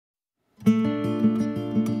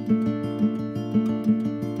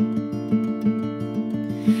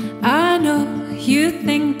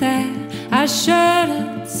think that I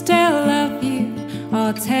shouldn't still love you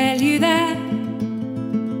or tell you that?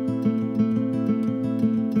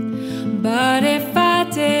 But if I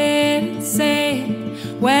didn't say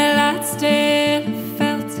it, well, I'd still have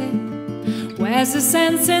felt it. Where's the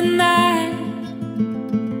sense in that?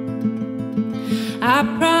 I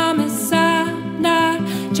promise I'm not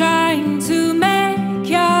trying to make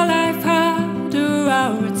your life harder.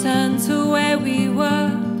 I'll return to where we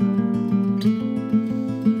were.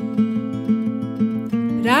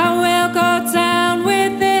 But I will go down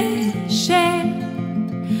with this ship,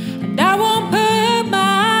 and I won't put my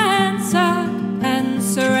hands up and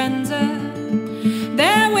surrender.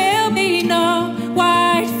 There will be no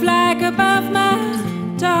white flag above my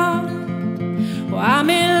door. Well, I'm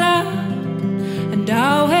in love and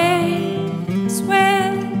always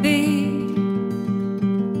will be.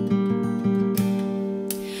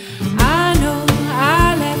 I know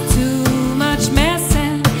I left too much mess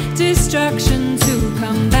and destruction to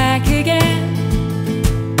come back again,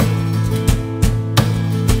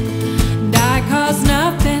 and I caused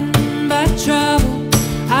nothing but trouble.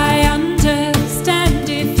 I understand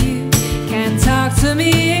if you can't talk to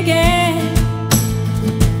me again.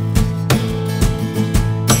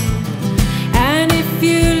 And if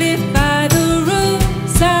you live by the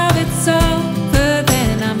rules of it's over,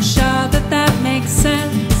 then I'm sure that that makes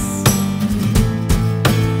sense.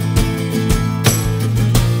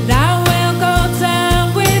 But I will go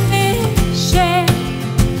down with this ship,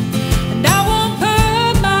 and I won't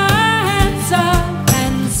put my hands up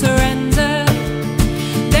and surrender.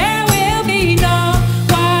 There will be no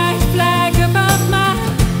white flag above my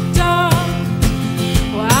door.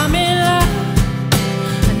 Well, I'm in love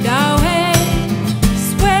and always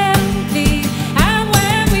will be. And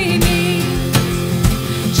when we meet,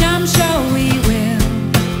 which I'm sure we will,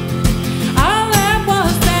 all that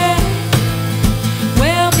was there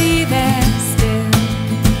will be there still.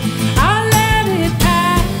 I'll let it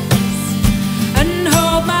pass and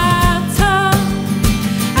hold my tongue,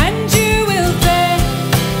 and you will think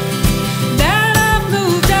that I've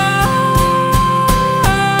moved on.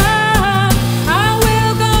 I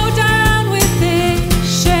will go down with this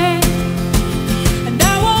ship, and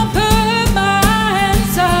I won't put my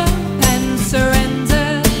hands up and surrender.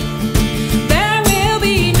 There will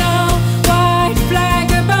be no white flag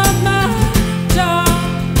above my door.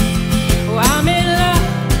 Oh, I'm in love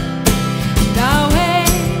and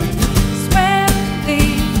always will be.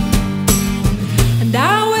 And I